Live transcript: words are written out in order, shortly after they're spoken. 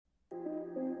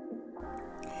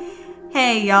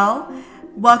Hey y'all,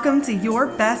 welcome to Your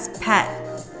Best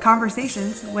Pet,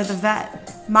 Conversations with a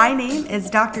Vet. My name is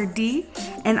Dr. D,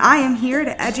 and I am here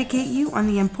to educate you on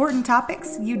the important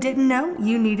topics you didn't know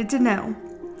you needed to know.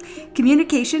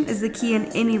 Communication is the key in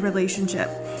any relationship,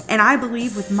 and I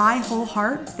believe with my whole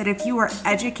heart that if you are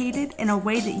educated in a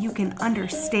way that you can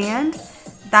understand,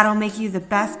 that'll make you the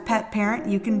best pet parent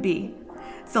you can be.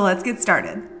 So let's get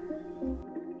started.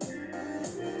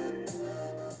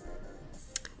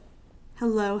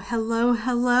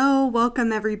 Hello.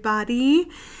 Welcome, everybody.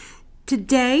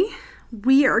 Today,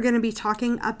 we are going to be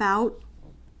talking about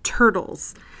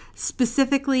turtles,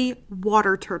 specifically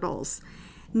water turtles.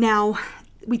 Now,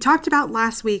 we talked about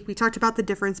last week, we talked about the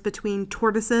difference between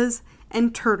tortoises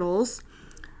and turtles.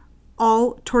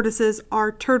 All tortoises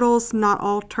are turtles, not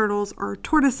all turtles are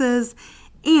tortoises,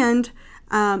 and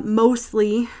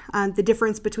mostly the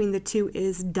difference between the two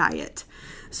is diet.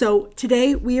 So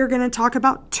today we are going to talk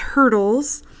about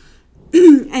turtles,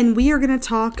 and we are going to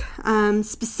talk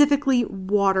specifically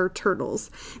water turtles,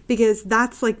 because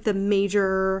that's like the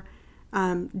major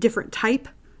different type.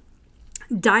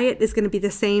 Diet is going to be the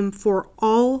same for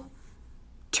all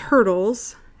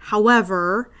turtles.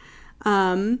 However,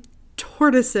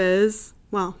 tortoises,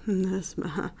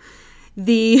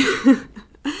 the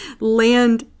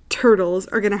land turtles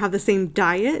are going to have the same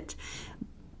diet,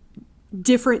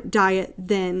 different diet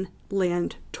than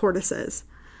land tortoises.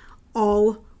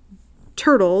 All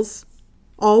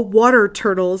water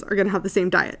turtles are going to have the same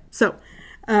diet. So,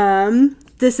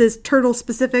 this is turtle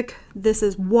specific. This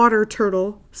is water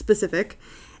turtle specific.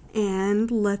 And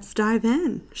let's dive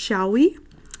in, shall we?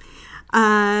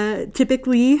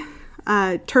 Typically,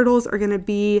 turtles are going to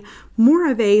be more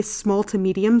of a small to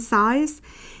medium size.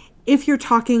 If you're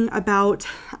talking about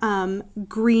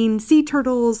green sea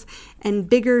turtles and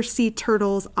bigger sea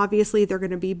turtles, obviously they're going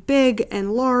to be big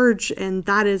and large, and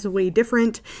that is way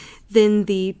different than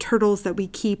the turtles that we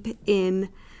keep in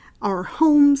our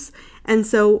homes. And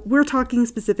so we're talking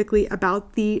specifically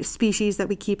about the species that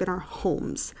we keep in our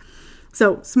homes.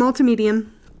 So small to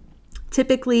medium,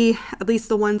 typically, at least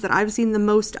the ones that I've seen the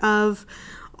most of,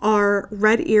 are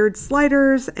red-eared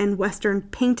sliders and western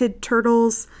painted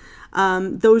turtles.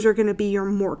 Those are going to be your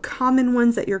more common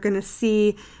ones that you're going to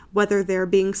see, whether they're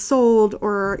being sold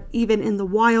or even in the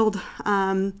wild.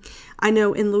 I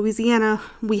know in Louisiana,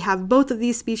 we have both of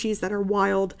these species that are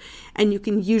wild, and you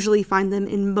can usually find them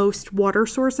in most water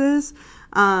sources,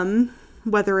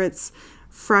 whether it's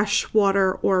fresh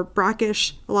water or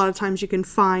brackish. A lot of times you can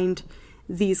find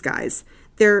these guys.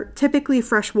 They're typically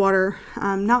freshwater,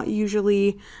 not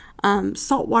usually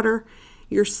saltwater.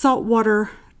 Your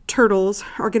saltwater turtles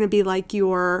are going to be like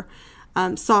your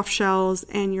soft shells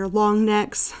and your long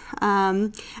necks,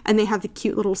 and they have the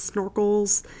cute little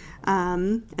snorkels,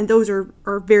 and those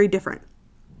are very different.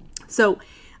 So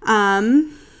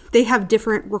they have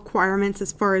different requirements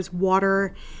as far as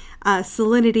water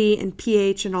salinity and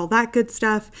pH and all that good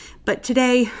stuff. But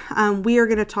today we are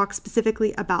going to talk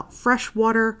specifically about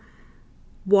freshwater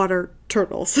water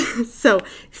turtles. So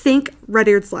think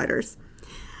red-eared sliders.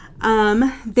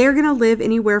 They're going to live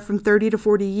anywhere from 30 to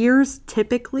 40 years,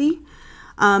 typically.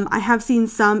 I have seen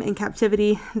some in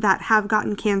captivity that have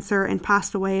gotten cancer and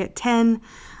passed away at 10,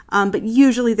 but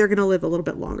usually they're going to live a little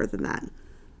bit longer than that.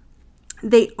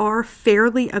 They are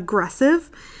fairly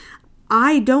aggressive.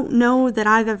 I don't know that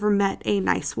I've ever met a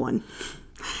nice one.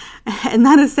 And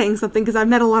that is saying something, because I've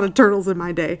met a lot of turtles in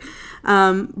my day.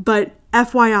 But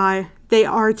FYI, they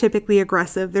are typically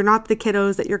aggressive. They're not the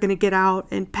kiddos that you're going to get out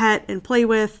and pet and play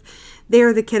with.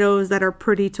 They're the kiddos that are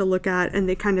pretty to look at, and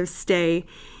they kind of stay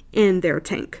in their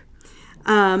tank.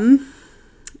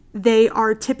 They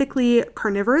are typically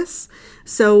carnivorous,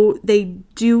 so they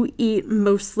do eat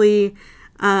mostly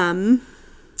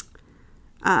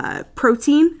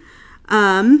protein.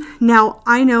 Now,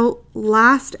 I know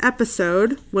last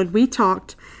episode when we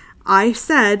talked, I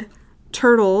said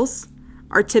turtles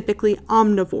are typically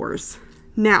omnivores.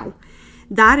 Now,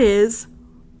 that is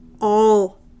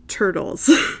all turtles.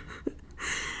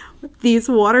 These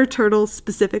water turtles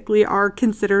specifically are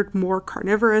considered more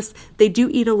carnivorous. They do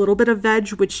eat a little bit of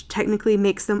veg, which technically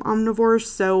makes them omnivores,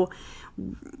 so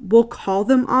we'll call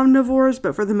them omnivores,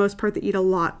 but for the most part, they eat a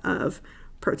lot of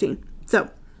protein. So,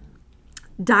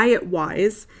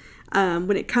 diet-wise,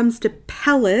 when it comes to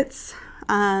pellets,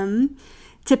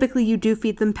 typically you do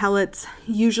feed them pellets.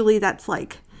 Usually that's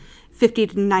like 50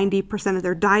 to 90% of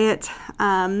their diet.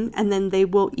 And then they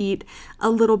will eat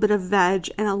a little bit of veg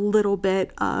and a little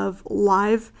bit of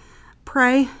live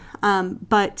prey.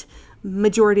 But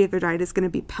majority of their diet is going to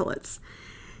be pellets.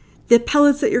 The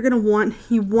pellets that you're going to want,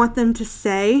 you want them to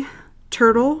say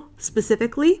turtle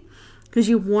specifically. because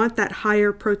you want that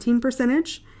higher protein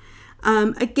percentage.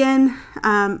 Again,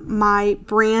 my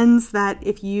brands that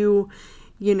if you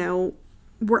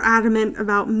were adamant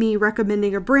about me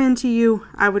recommending a brand to you,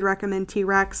 I would recommend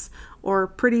T-Rex or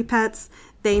Pretty Pets.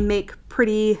 They make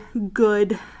pretty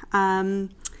good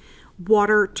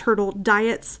water turtle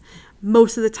diets.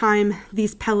 Most of the time,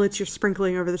 these pellets you're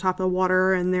sprinkling over the top of the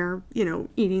water and they're,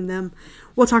 eating them.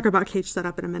 We'll talk about cage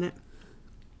setup in a minute.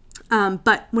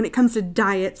 But when it comes to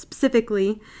diet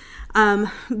specifically,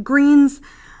 greens,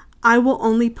 I will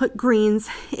only put greens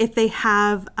if they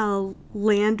have a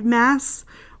land mass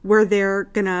where they're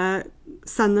gonna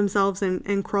sun themselves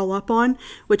and crawl up on,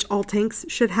 which all tanks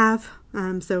should have.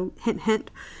 So hint,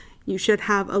 hint, you should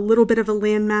have a little bit of a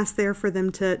land mass there for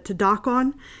them to dock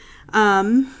on.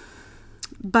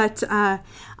 But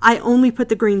I only put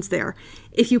the greens there.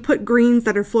 If you put greens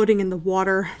that are floating in the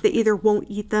water, they either won't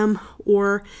eat them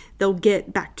or they'll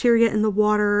get bacteria in the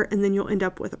water and then you'll end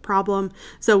up with a problem.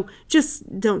 So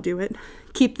just don't do it.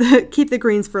 Keep the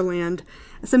greens for land.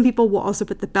 Some people will also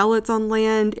put the pellets on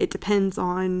land. It depends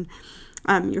on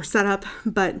your setup,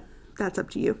 but that's up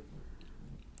to you.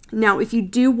 Now, if you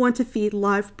do want to feed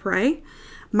live prey,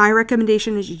 my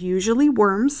recommendation is usually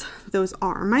worms. Those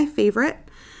are my favorite.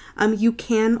 You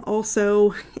can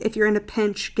also, if you're in a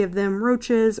pinch, give them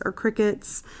roaches or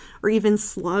crickets or even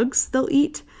slugs they'll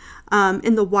eat.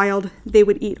 In the wild, they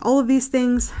would eat all of these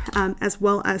things, as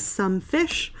well as some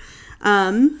fish.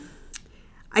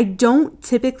 I don't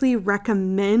typically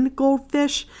recommend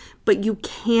goldfish, but you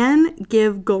can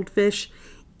give goldfish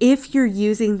if you're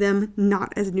using them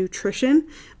not as nutrition,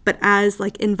 but as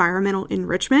like environmental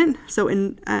enrichment. So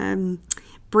in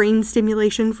brain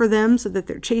stimulation for them so that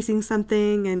they're chasing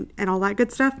something and all that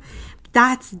good stuff.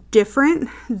 That's different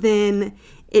than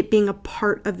it being a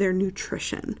part of their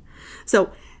nutrition. So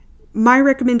my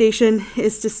recommendation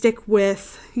is to stick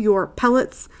with your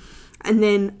pellets and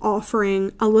then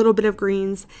offering a little bit of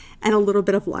greens and a little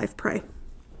bit of live prey.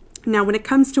 Now, when it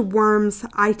comes to worms,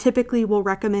 I typically will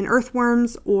recommend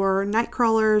earthworms or night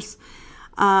crawlers.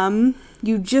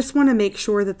 You just want to make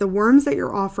sure that the worms that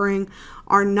you're offering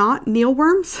are not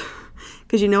mealworms,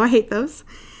 because I hate those,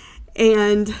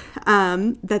 and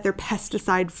that they're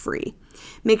pesticide free.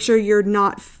 Make sure you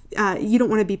don't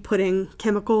want to be putting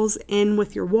chemicals in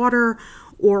with your water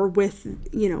or with,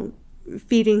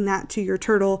 feeding that to your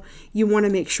turtle. You want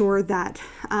to make sure that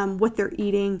what they're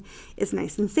eating is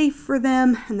nice and safe for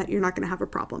them and that you're not going to have a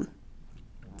problem.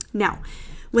 Now,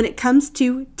 when it comes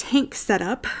to tank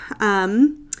setup, I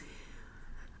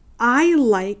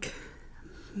like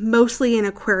mostly an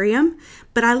aquarium,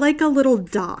 but I like a little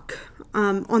dock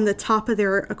on the top of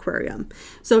their aquarium.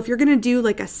 So if you're going to do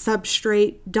like a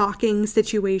substrate docking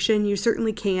situation, you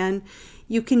certainly can.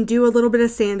 You can do a little bit of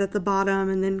sand at the bottom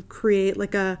and then create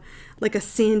like a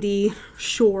sandy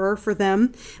shore for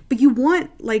them. But you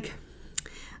want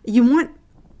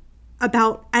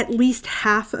about at least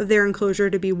half of their enclosure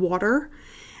to be water,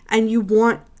 and you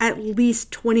want at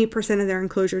least 20% of their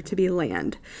enclosure to be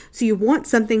land. So you want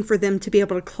something for them to be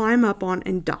able to climb up on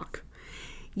and dock.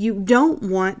 You don't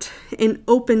want an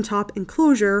open top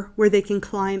enclosure where they can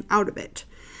climb out of it.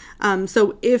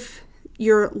 So if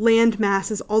your land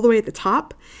mass is all the way at the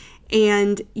top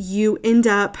and you end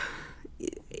up,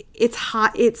 it's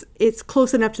hot, it's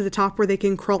close enough to the top where they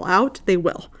can crawl out, they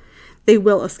will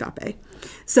escape.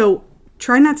 So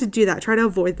try not to do that. Try to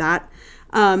avoid that.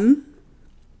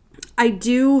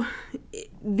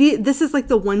 This is like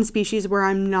the one species where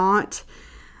I'm not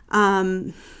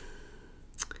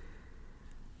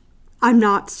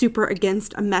super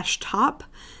against a mesh top.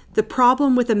 The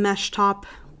problem with a mesh top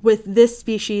with this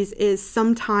species is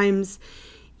sometimes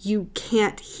you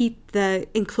can't heat the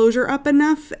enclosure up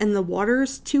enough and the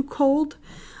water's too cold.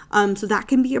 So that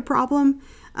can be a problem.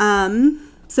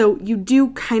 So you do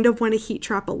kind of want to heat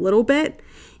trap a little bit.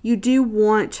 You do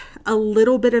want a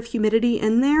little bit of humidity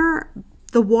in there.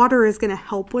 The water is going to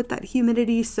help with that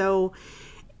humidity. So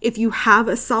if you have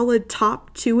a solid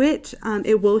top to it,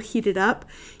 it will heat it up.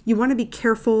 You want to be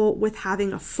careful with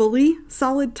having a fully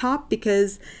solid top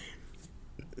because,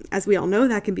 as we all know,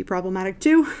 that can be problematic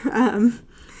too.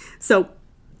 So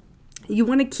you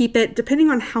want to keep it, depending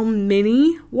on how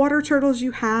many water turtles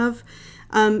you have,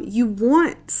 you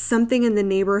want something in the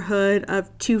neighborhood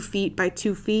of 2 feet by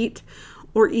 2 feet,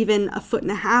 or even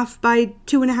 1.5 feet by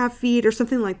 2.5 feet or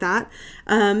something like that.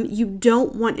 You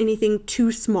don't want anything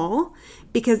too small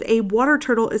because a water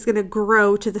turtle is going to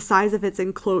grow to the size of its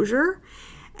enclosure.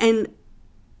 And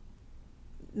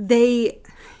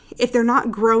if they're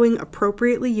not growing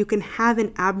appropriately, you can have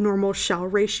an abnormal shell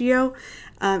ratio,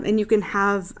 and you can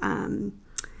have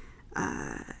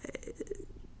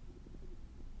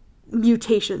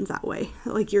mutations that way.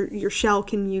 Like your shell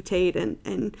can mutate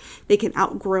and they can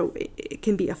outgrow. It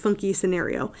can be a funky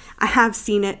scenario. I have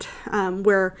seen it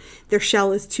where their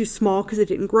shell is too small because it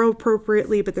didn't grow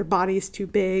appropriately, but their body is too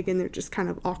big and they're just kind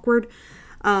of awkward.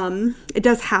 It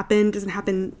does happen. It doesn't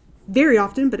happen very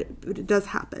often, but it does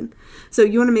happen. So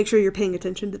you want to make sure you're paying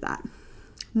attention to that.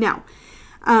 Now,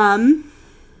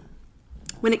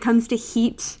 when it comes to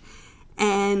heat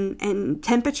and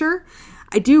temperature,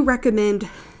 I do recommend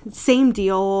same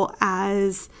deal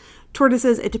as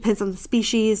tortoises. It depends on the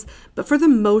species, but for the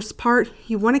most part,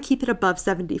 you want to keep it above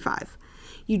 75.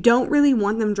 You don't really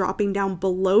want them dropping down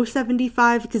below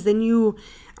 75 because then you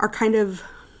are kind of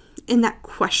in that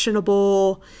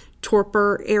questionable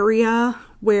torpor area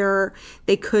where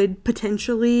they could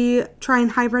potentially try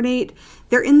and hibernate.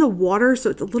 They're in the water, so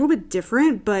it's a little bit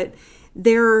different, but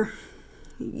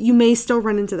you may still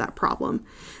run into that problem.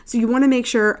 So you want to make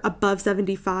sure above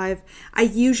 75. I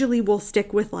usually will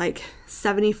stick with like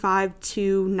 75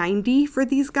 to 90 for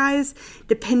these guys,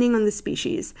 depending on the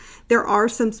species. There are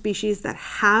some species that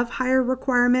have higher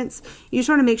requirements. You just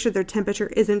want to make sure their temperature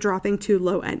isn't dropping too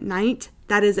low at night.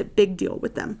 That is a big deal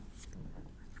with them.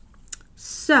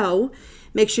 So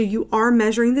make sure you are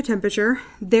measuring the temperature.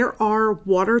 There are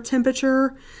water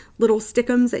temperature little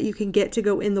stickums that you can get to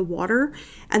go in the water,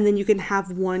 and then you can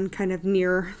have one kind of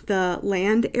near the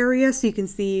land area so you can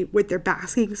see what their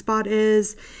basking spot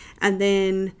is, and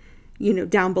then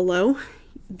down below.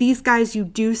 These guys, you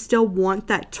do still want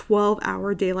that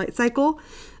 12-hour daylight cycle.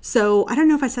 So I don't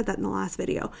know if I said that in the last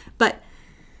video, but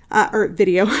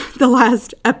the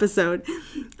last episode.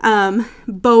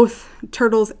 Both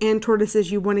turtles and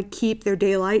tortoises, you want to keep their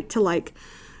daylight to like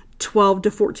 12 to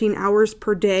 14 hours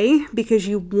per day because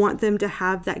you want them to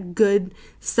have that good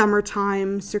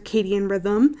summertime circadian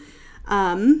rhythm.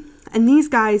 And these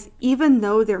guys, even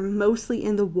though they're mostly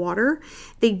in the water,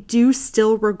 they do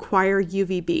still require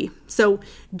UVB. So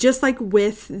just like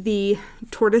with the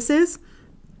tortoises,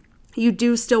 you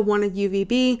do still want a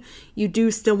UVB. You do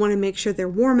still want to make sure they're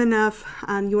warm enough.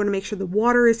 You want to make sure the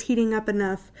water is heating up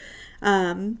enough.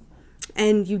 And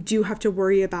you do have to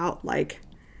worry about like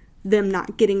them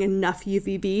not getting enough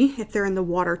UVB if they're in the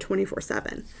water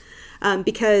 24/7.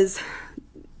 Because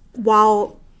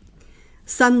while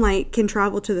sunlight can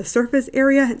travel to the surface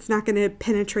area, it's not going to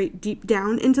penetrate deep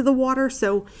down into the water.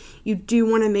 So you do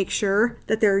want to make sure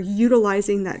that they're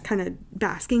utilizing that kind of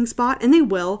basking spot, and they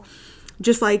will.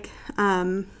 Just like,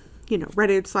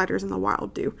 red-eared sliders in the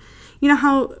wild do. You know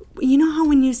how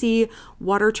when you see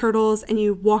water turtles and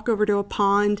you walk over to a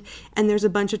pond and there's a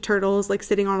bunch of turtles like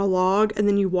sitting on a log, and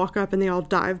then you walk up and they all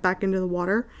dive back into the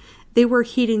water? They were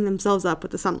heating themselves up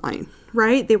with the sunlight,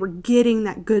 right? They were getting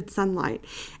that good sunlight.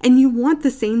 And you want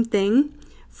the same thing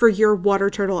for your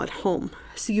water turtle at home.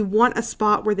 So you want a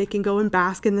spot where they can go and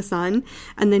bask in the sun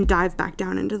and then dive back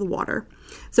down into the water.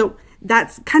 So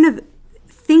that's kind of,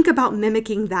 think about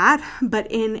mimicking that, but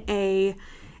in a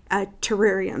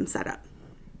terrarium setup.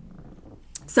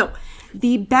 So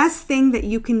the best thing that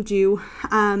you can do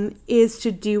is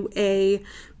to do a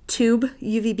tube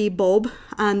UVB bulb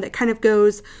that kind of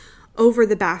goes over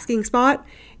the basking spot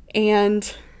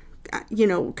and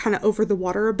kind of over the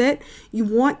water a bit. You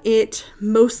want it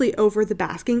mostly over the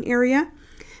basking area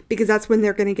because that's when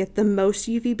they're going to get the most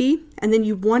UVB, and then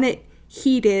you want it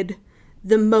heated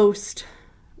the most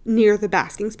near the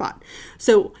basking spot.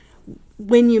 So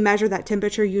when you measure that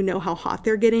temperature, you know how hot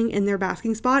they're getting in their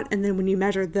basking spot. And then when you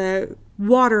measure the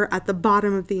water at the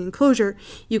bottom of the enclosure,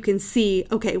 you can see,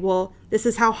 okay, well, this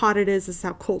is how hot it is, this is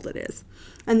how cold it is.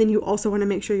 And then you also want to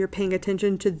make sure you're paying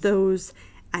attention to those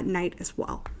at night as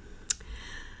well.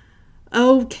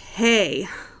 Okay,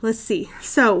 let's see.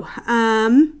 So,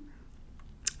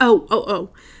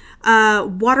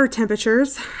 water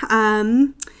temperatures.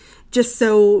 Just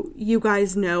so you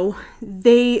guys know,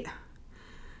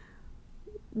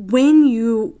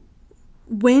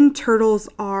 when turtles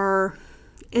are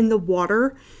in the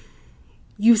water,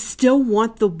 you still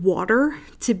want the water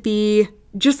to be,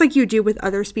 just like you do with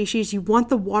other species, you want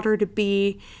the water to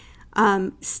be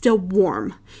still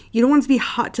warm. You don't want it to be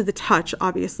hot to the touch,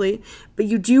 obviously, but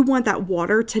you do want that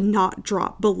water to not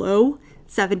drop below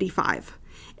 75.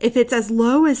 If it's as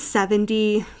low as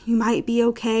 70, you might be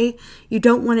okay. You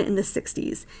don't want it in the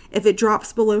 60s. If it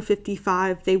drops below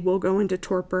 55, they will go into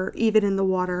torpor, even in the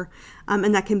water,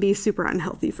 and that can be super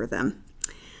unhealthy for them.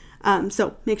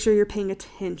 So make sure you're paying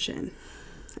attention.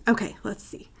 Okay, let's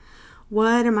see.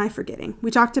 What am I forgetting? We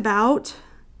talked about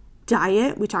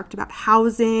diet. We talked about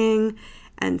housing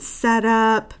and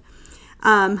setup.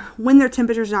 When their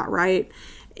temperature's not right,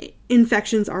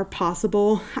 infections are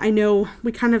possible. I know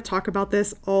we kind of talk about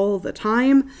this all the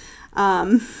time.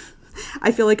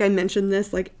 I feel like I mention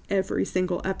this like every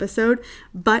single episode,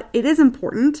 but it is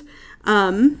important.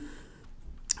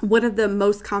 One of the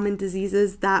most common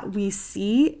diseases that we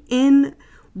see in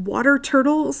water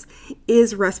turtles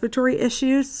is respiratory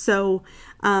issues. So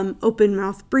open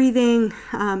mouth breathing,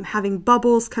 having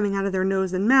bubbles coming out of their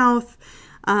nose and mouth,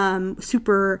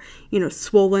 super,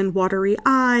 swollen, watery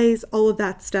eyes, all of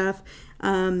that stuff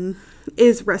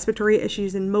is respiratory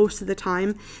issues. And most of the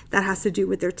time that has to do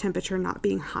with their temperature not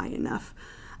being high enough.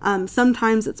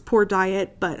 Sometimes it's poor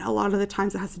diet, but a lot of the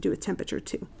times it has to do with temperature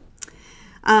too.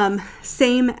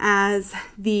 Same as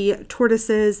the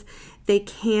tortoises, they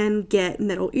can get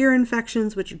middle ear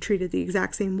infections, which are treated the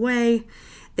exact same way.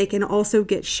 They can also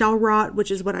get shell rot,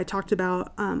 which is what I talked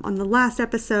about on the last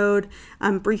episode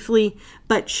briefly.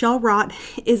 But shell rot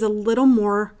is a little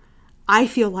more, I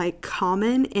feel like,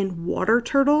 common in water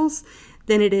turtles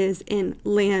than it is in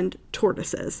land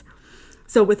tortoises.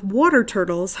 So with water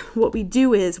turtles, what we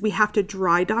do is we have to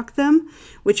dry dock them,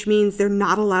 which means they're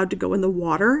not allowed to go in the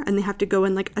water and they have to go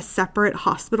in like a separate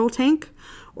hospital tank,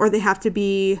 or they have to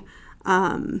be,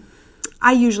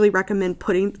 I usually recommend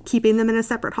keeping them in a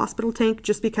separate hospital tank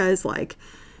just because like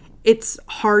it's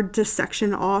hard to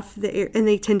section off the air and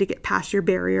they tend to get past your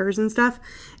barriers and stuff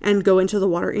and go into the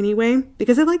water anyway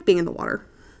because they like being in the water.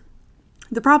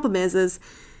 The problem is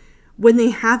when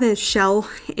they have a shell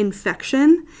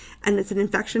infection and it's an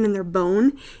infection in their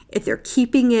bone, if they're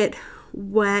keeping it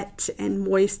wet and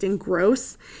moist and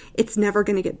gross, it's never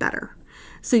going to get better.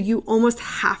 So you almost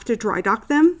have to dry dock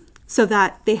them so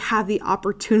that they have the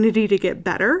opportunity to get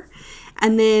better.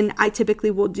 And then I typically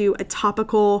will do a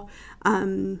topical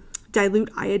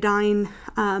dilute iodine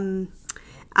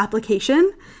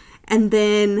application. And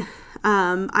then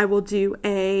I will do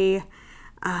a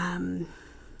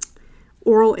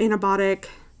oral antibiotic,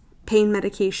 pain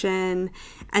medication,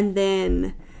 and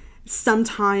then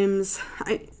sometimes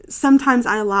I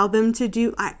allow them to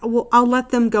do, I'll let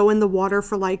them go in the water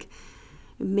for like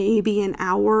maybe an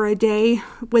hour a day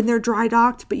when they're dry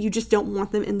docked, but you just don't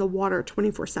want them in the water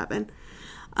 24/7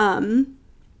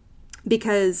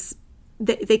 because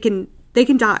they can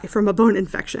die from a bone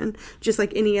infection just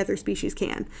like any other species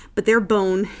can, but their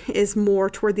bone is more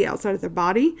toward the outside of their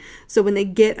body. So when they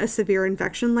get a severe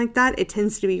infection like that, it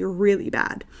tends to be really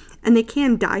bad and they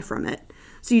can die from it.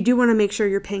 So you do want to make sure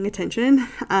you're paying attention.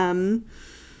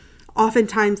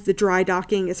 Oftentimes the dry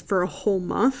docking is for a whole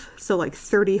month, so like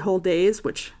 30 whole days,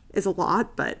 which is a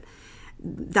lot, but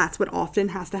that's what often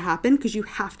has to happen because you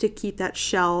have to keep that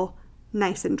shell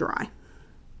nice and dry.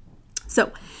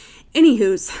 So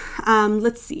anywho's,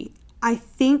 let's see. I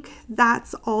think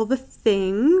that's all the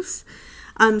things.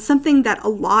 Something that a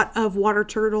lot of water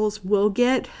turtles will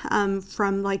get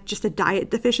from like just a diet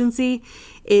deficiency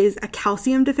is a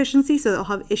calcium deficiency. So they'll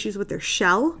have issues with their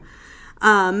shell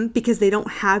because they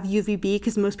don't have UVB,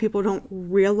 because most people don't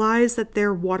realize that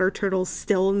their water turtles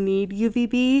still need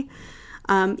UVB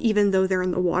even though they're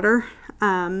in the water.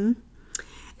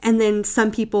 And then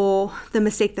some people, the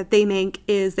mistake that they make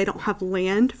is they don't have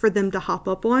land for them to hop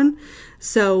up on.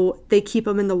 So they keep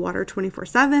them in the water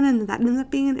 24/7 and that ends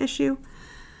up being an issue.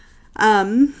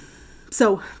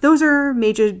 So those are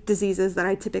major diseases that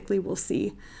I typically will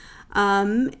see.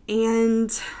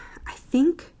 And I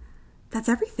think that's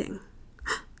everything.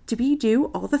 Did we do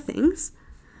all the things?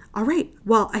 All right.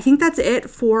 Well, I think that's it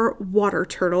for water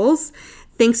turtles.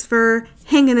 Thanks for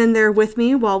hanging in there with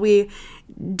me while we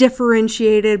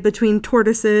differentiated between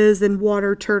tortoises and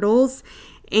water turtles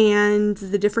and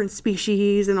the different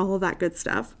species and all of that good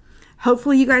stuff.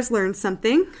 Hopefully you guys learned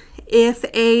something. If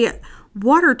a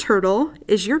water turtle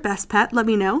is your best pet, let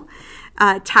me know.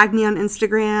 Tag me on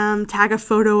Instagram, tag a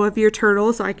photo of your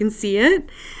turtle so I can see it.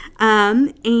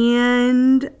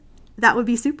 And that would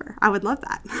be super. I would love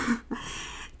that.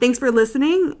 Thanks for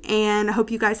listening, and I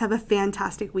hope you guys have a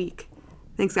fantastic week.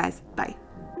 Thanks, guys. Bye.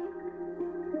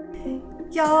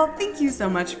 Y'all, thank you so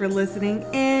much for listening.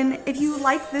 And if you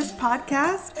like this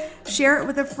podcast, share it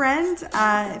with a friend.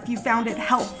 If you found it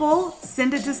helpful,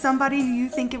 send it to somebody who you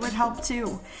think it would help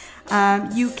too.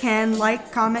 You can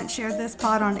like, comment, share this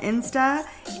pod on Insta.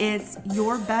 It's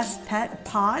Your Best Pet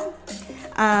Pod.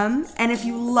 And if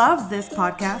you love this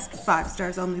podcast, 5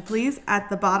 stars only, please, at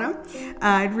the bottom.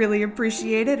 I'd really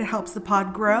appreciate it. It helps the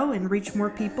pod grow and reach more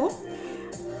people.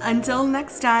 Until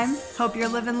next time, hope you're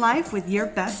living life with your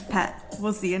best pet.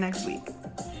 We'll see you next week.